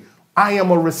 3, I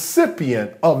am a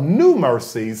recipient of new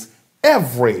mercies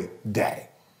every day.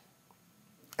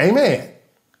 Amen.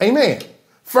 Amen.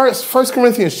 First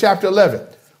Corinthians chapter 11,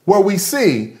 where we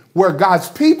see where God's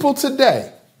people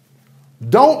today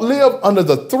don't live under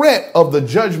the threat of the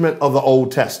judgment of the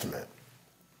Old Testament.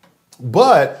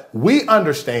 But we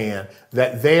understand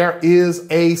that there is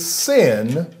a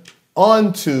sin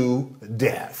unto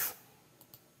death.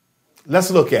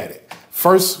 Let's look at it.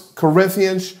 1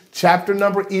 Corinthians chapter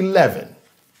number 11.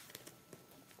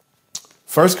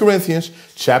 1 Corinthians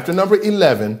chapter number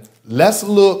 11. Let's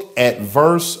look at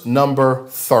verse number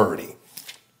 30.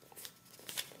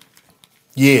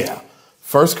 Yeah,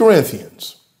 1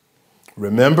 Corinthians.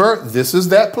 Remember, this is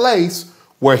that place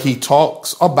where he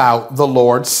talks about the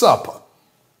Lord's Supper.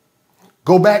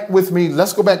 Go back with me.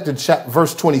 Let's go back to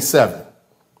verse 27.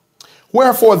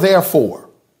 Wherefore, therefore,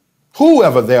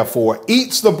 whoever therefore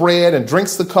eats the bread and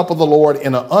drinks the cup of the Lord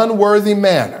in an unworthy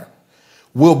manner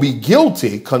will be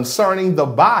guilty concerning the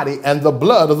body and the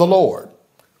blood of the Lord.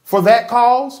 For that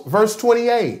cause, verse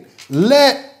 28,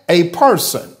 let a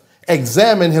person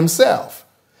examine himself,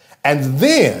 and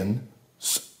then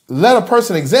let a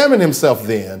person examine himself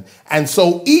then, and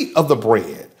so eat of the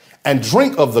bread and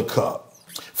drink of the cup.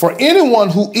 For anyone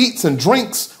who eats and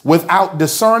drinks without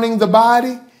discerning the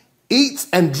body eats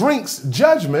and drinks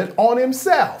judgment on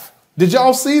himself. Did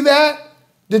y'all see that?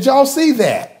 Did y'all see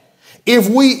that? If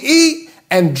we eat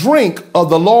and drink of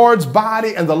the Lord's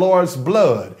body and the Lord's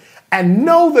blood, and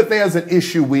know that there's an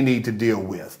issue we need to deal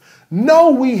with,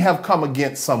 know we have come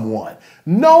against someone,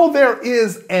 know there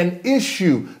is an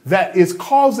issue that is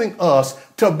causing us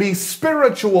to be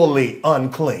spiritually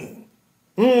unclean.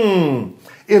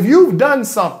 If you've done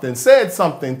something, said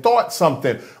something, thought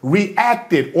something,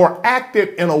 reacted or acted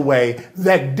in a way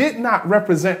that did not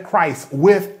represent Christ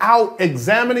without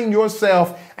examining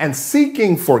yourself and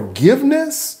seeking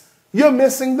forgiveness, you're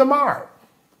missing the mark.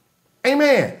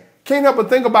 Amen. Can't help but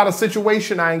think about a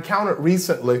situation I encountered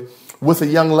recently with a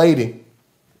young lady.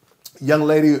 Young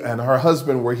lady and her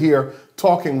husband were here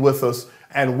talking with us,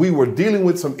 and we were dealing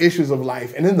with some issues of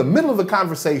life. And in the middle of the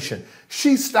conversation,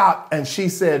 she stopped and she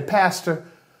said, Pastor,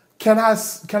 can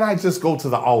I just go to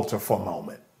the altar for a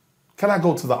moment? Can I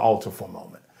go to the altar for a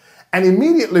moment? And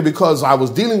immediately, because I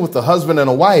was dealing with a husband and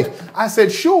a wife, I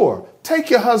said, sure, take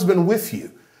your husband with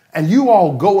you. And you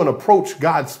all go and approach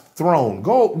God's throne.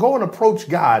 Go and approach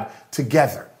God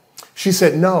together. She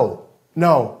said,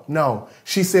 no.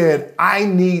 She said, I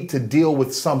need to deal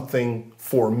with something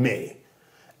for me.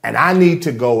 And I need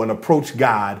to go and approach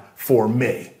God for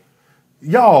me.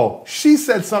 Y'all, she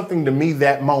said something to me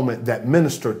that moment that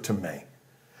ministered to me.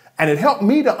 And it helped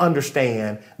me to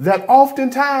understand that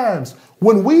oftentimes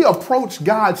when we approach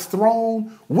God's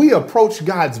throne, we approach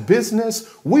God's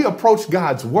business, we approach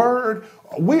God's word,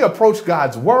 we approach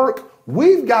God's work,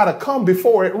 we've got to come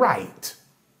before it right.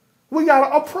 We got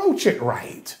to approach it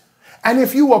right. And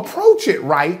if you approach it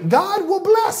right, God will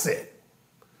bless it.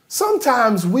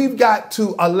 Sometimes we've got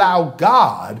to allow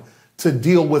God to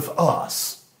deal with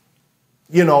us.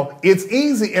 You know, it's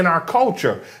easy in our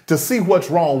culture to see what's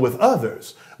wrong with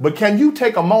others, but can you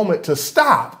take a moment to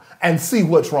stop and see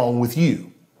what's wrong with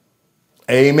you?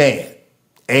 Amen.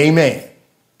 Amen.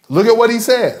 Look at what he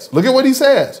says. Look at what he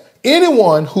says.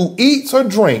 Anyone who eats or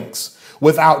drinks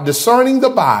without discerning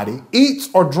the body eats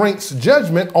or drinks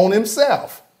judgment on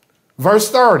himself. Verse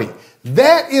 30.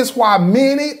 That is why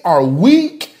many are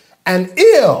weak and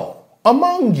ill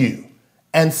among you,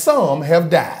 and some have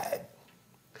died.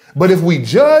 But if we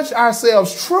judged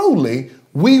ourselves truly,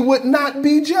 we would not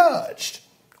be judged.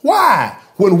 Why?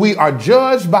 When we are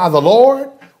judged by the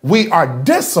Lord, we are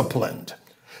disciplined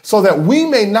so that we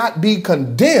may not be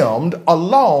condemned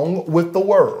along with the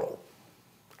world.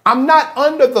 I'm not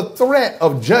under the threat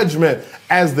of judgment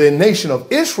as the nation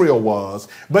of Israel was,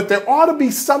 but there ought to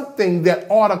be something that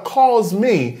ought to cause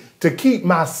me to keep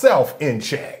myself in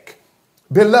check.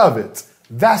 Beloved,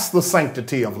 that's the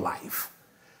sanctity of life.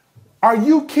 Are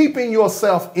you keeping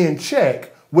yourself in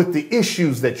check with the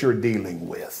issues that you're dealing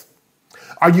with?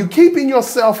 Are you keeping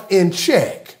yourself in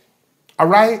check, all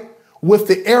right, with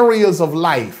the areas of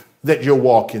life that you're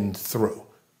walking through?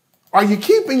 Are you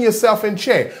keeping yourself in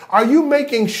check? Are you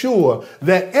making sure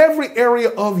that every area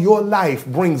of your life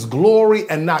brings glory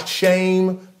and not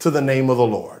shame to the name of the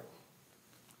Lord?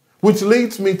 Which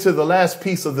leads me to the last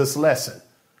piece of this lesson.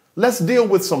 Let's deal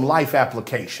with some life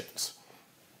applications.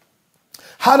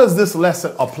 How does this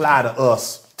lesson apply to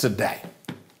us today?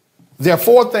 There are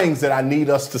 4 things that I need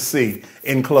us to see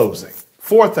in closing.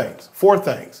 4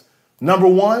 things. Number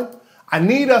 1, I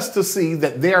need us to see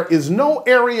that there is no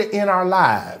area in our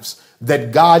lives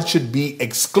that God should be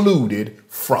excluded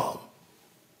from.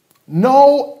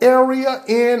 No area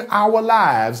in our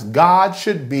lives God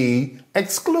should be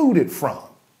excluded from.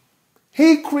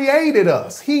 He created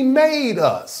us. He made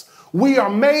us. We are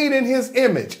made in his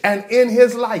image and in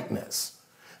his likeness.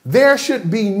 There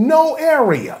should be no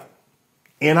area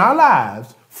in our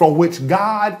lives from which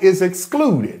God is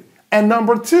excluded. And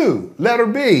number 2, letter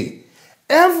B,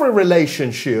 every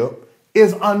relationship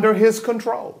is under his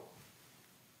control.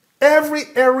 Every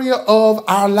area of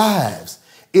our lives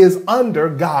is under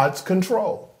God's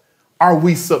control. Are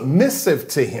we submissive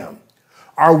to him?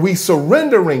 Are we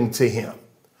surrendering to him?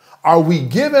 Are we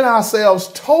giving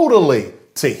ourselves totally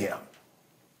to him?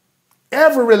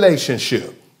 Every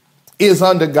relationship is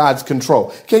under God's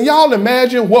control. Can y'all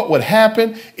imagine what would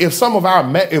happen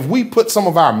if we put some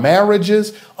of our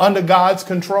marriages under God's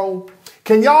control?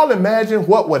 Can y'all imagine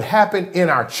what would happen in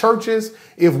our churches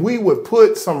if we would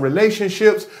put some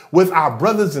relationships with our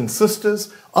brothers and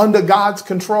sisters under God's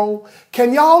control?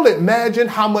 Can y'all imagine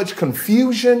how much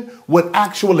confusion would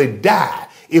actually die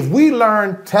if we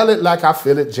learn, tell it like I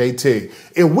feel it, JT,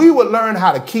 if we would learn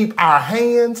how to keep our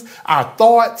hands, our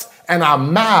thoughts, and our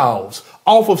mouths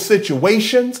off of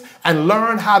situations and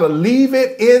learn how to leave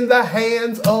it in the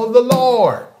hands of the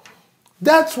Lord?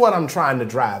 That's what I'm trying to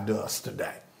drive to us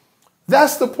today.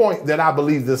 That's the point that I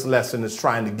believe this lesson is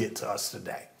trying to get to us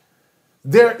today.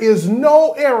 There is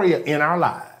no area in our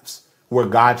lives where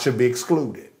God should be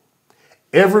excluded.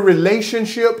 Every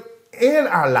relationship in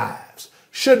our lives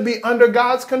should be under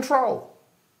God's control.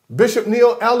 Bishop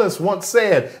Neil Ellis once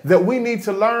said that we need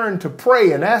to learn to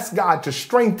pray and ask God to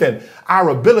strengthen our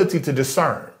ability to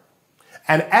discern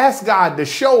and ask God to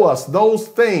show us those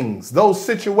things, those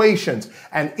situations,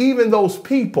 and even those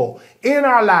people in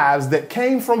our lives that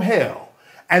came from hell.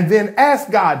 And then ask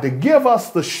God to give us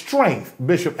the strength,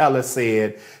 Bishop Ellis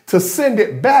said, to send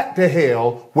it back to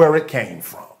hell where it came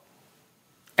from.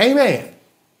 Amen.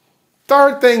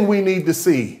 Third thing we need to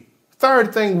see.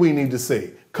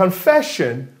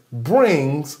 Confession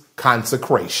brings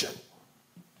consecration.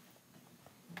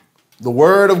 The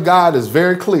word of God is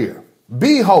very clear.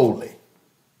 Be holy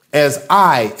as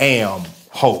I am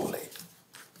holy.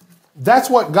 That's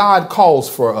what God calls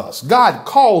for us. God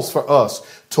calls for us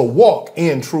to walk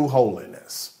in true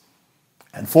holiness.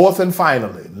 And fourth and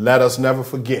finally, let us never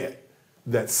forget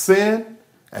that sin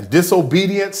and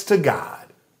disobedience to God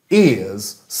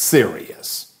is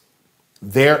serious.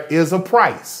 There is a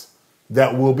price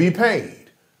that will be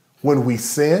paid when we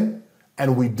sin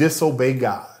and we disobey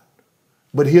God.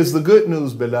 But here's the good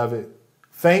news, beloved.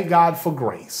 Thank God for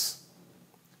grace.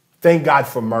 Thank God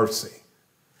for mercy.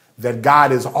 That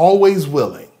God is always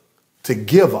willing to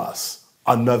give us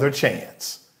another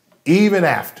chance, even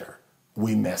after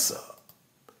we mess up.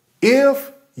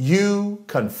 If you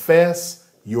confess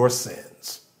your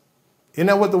sins, isn't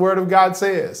that what the word of God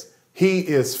says? He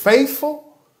is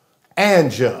faithful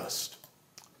and just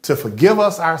to forgive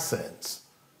us our sins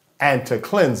and to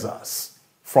cleanse us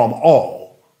from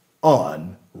all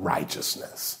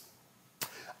unrighteousness.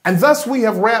 And thus we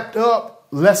have wrapped up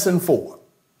lesson 4,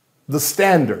 the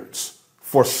standards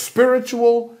for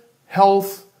spiritual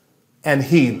health and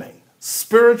healing,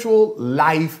 spiritual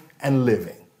life and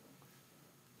living.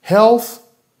 Health,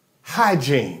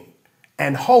 hygiene,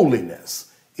 and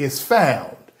holiness is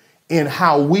found in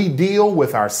how we deal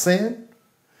with our sin,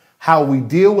 how we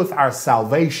deal with our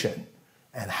salvation,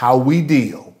 and how we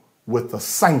deal with the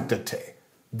sanctity,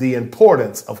 the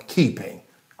importance of keeping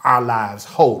our lives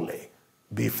holy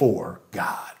before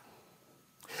God.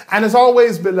 And as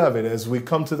always, beloved, as we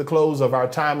come to the close of our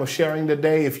time of sharing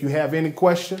today, if you have any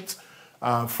questions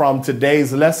from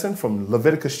today's lesson from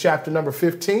Leviticus chapter number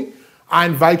 15, I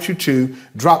invite you to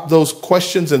drop those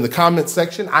questions in the comment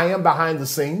section. I am behind the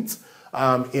scenes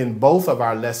in both of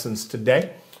our lessons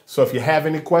today. So if you have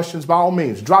any questions, by all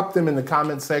means, drop them in the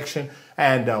comment section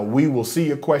and we will see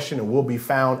your question and we'll be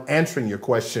found answering your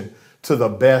question to the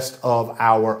best of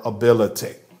our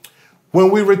ability. When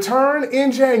we return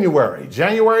in January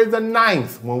the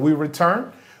 9th, when we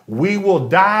return, we will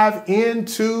dive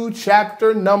into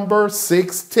chapter number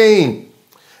 16.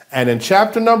 And in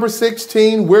chapter number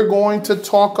 16, we're going to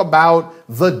talk about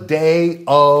the Day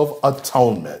of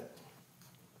Atonement.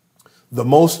 The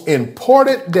most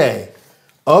important day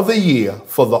of the year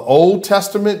for the Old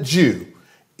Testament Jew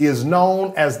is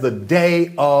known as the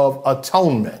Day of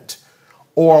Atonement,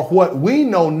 or what we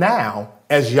know now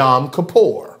as Yom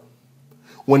Kippur,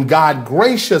 when God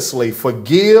graciously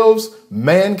forgives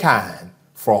mankind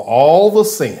for all the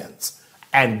sins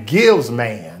and gives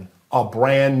man a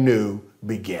brand new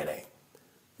beginning.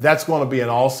 That's going to be an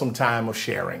awesome time of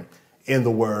sharing in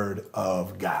the Word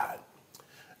of God.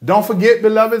 Don't forget,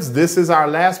 beloveds, this is our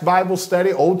last Bible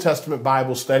study, Old Testament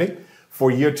Bible study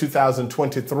for year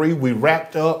 2023. We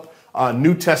wrapped up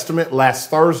New Testament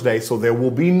last Thursday, so there will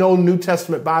be no New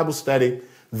Testament Bible study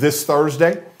this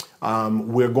Thursday.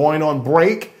 We're going on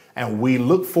break, and we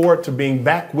look forward to being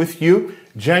back with you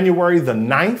January the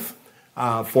 9th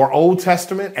for Old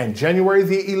Testament and January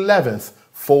the 11th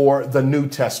for the New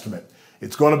Testament.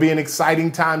 It's going to be an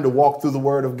exciting time to walk through the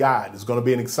Word of God. It's going to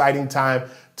be an exciting time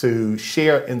to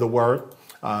share in the Word.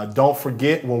 Don't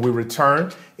forget, when we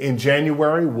return in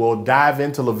January, we'll dive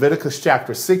into Leviticus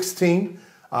chapter 16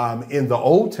 in the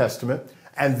Old Testament.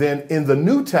 And then in the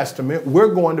New Testament,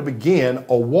 we're going to begin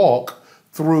a walk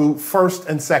through 1st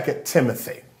and 2nd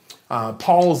Timothy,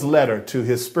 Paul's letter to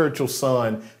his spiritual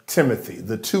son, Timothy,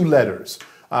 the two letters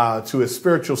to his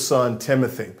spiritual son,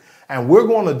 Timothy. And we're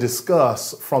going to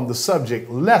discuss from the subject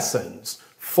lessons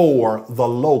for the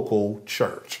local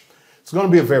church. It's going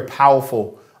to be a very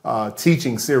powerful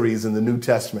teaching series in the New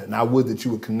Testament, and I would that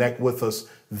you would connect with us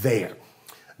there.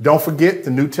 Don't forget,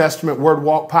 the New Testament Word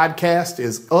Walk podcast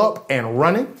is up and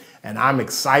running, and I'm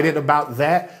excited about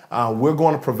that. We're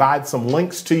going to provide some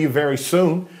links to you very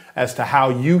soon as to how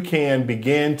you can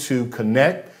begin to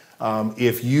connect.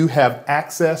 If you have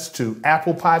access to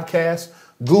Apple Podcasts,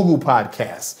 Google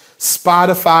Podcasts,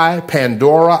 Spotify,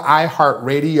 Pandora,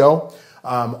 iHeartRadio,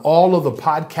 all of the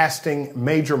podcasting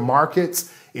major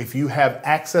markets. If you have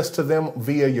access to them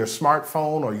via your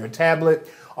smartphone or your tablet,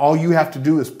 all you have to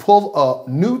do is pull up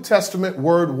New Testament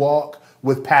Word Walk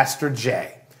with Pastor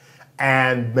Jay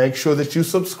and make sure that you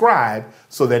subscribe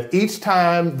so that each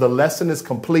time the lesson is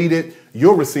completed,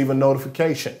 you'll receive a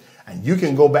notification and you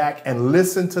can go back and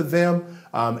listen to them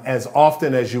as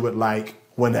often as you would like,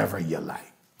 whenever you like.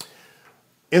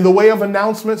 In the way of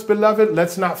announcements, beloved,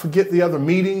 let's not forget the other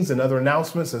meetings and other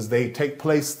announcements as they take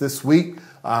place this week.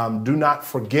 Do not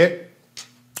forget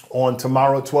on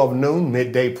tomorrow at 12 noon,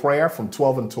 midday prayer from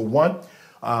 12 until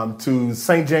 1. To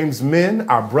St. James Men,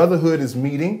 our brotherhood is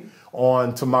meeting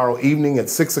on tomorrow evening at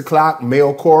 6 o'clock.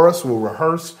 Male chorus will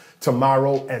rehearse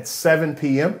tomorrow at 7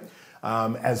 p.m.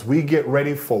 As we get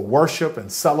ready for worship and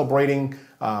celebrating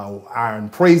and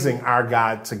praising our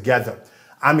God together.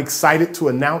 I'm excited to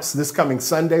announce this coming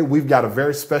Sunday, we've got a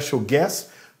very special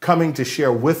guest coming to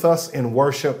share with us in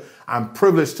worship. I'm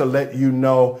privileged to let you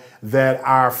know that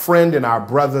our friend and our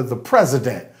brother, the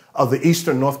president of the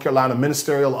Eastern North Carolina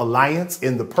Ministerial Alliance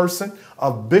in the person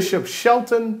of Bishop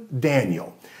Shelton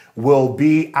Daniel, will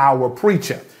be our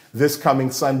preacher this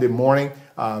coming Sunday morning.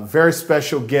 Very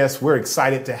special guest. We're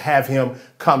excited to have him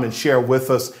come and share with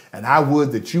us. And I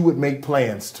would that you would make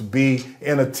plans to be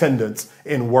in attendance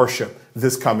in worship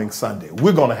this coming Sunday.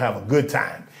 We're going to have a good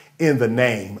time in the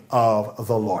name of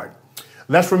the Lord.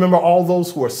 Let's remember all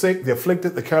those who are sick, the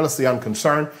afflicted, the careless, the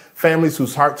unconcerned, families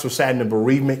whose hearts are saddened in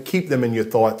bereavement. Keep them in your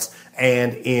thoughts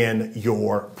and in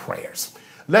your prayers.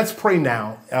 Let's pray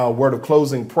now, a word of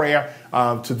closing prayer.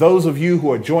 To those of you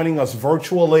who are joining us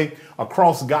virtually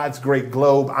across God's great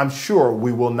globe, I'm sure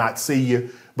we will not see you.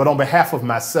 But on behalf of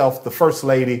myself, the First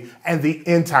Lady, and the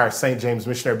entire St. James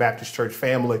Missionary Baptist Church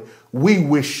family, we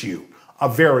wish you a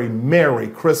very Merry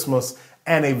Christmas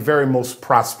and a very most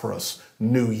prosperous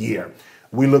New Year.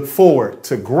 We look forward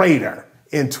to greater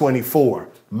in 24.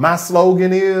 My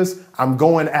slogan is, I'm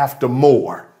going after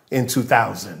more in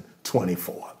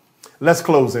 2024. Let's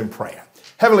close in prayer.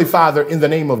 Heavenly Father, in the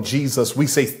name of Jesus, we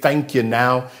say thank you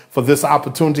now for this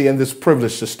opportunity and this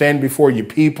privilege to stand before your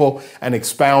people and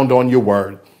expound on your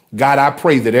word. God, I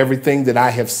pray that everything that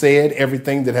I have said,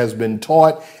 everything that has been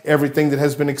taught, everything that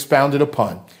has been expounded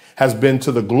upon has been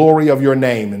to the glory of your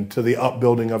name and to the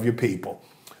upbuilding of your people.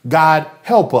 God,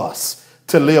 help us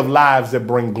to live lives that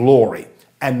bring glory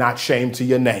and not shame to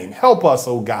your name. Help us,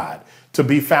 oh God, to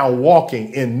be found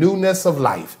walking in newness of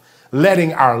life,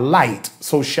 letting our light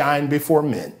so shine before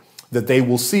men that they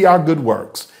will see our good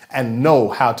works and know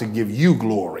how to give you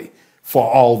glory for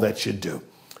all that you do.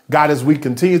 God, as we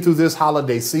continue through this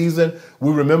holiday season,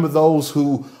 we remember those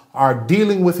who are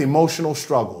dealing with emotional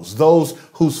struggles, those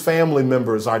whose family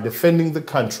members are defending the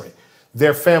country.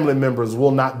 Their family members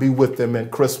will not be with them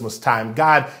at Christmas time.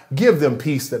 God, give them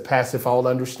peace that passeth all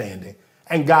understanding.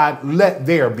 And God, let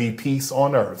there be peace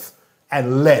on earth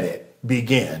and let it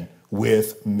begin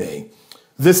with me.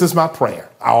 This is my prayer.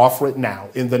 I offer it now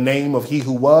in the name of he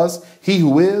who was, he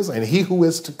who is, and he who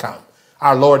is to come.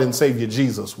 Our Lord and Savior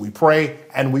Jesus, we pray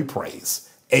and we praise.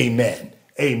 Amen,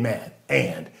 amen,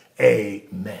 and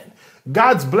amen.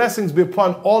 God's blessings be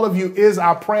upon all of you is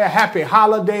our prayer. Happy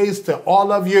holidays to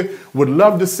all of you. Would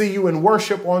love to see you in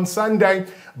worship on Sunday.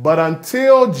 But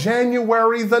until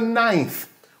January the 9th,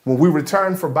 when we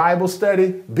return for Bible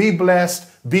study, be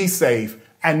blessed, be safe,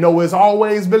 and know as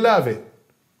always, beloved,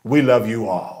 we love you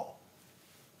all.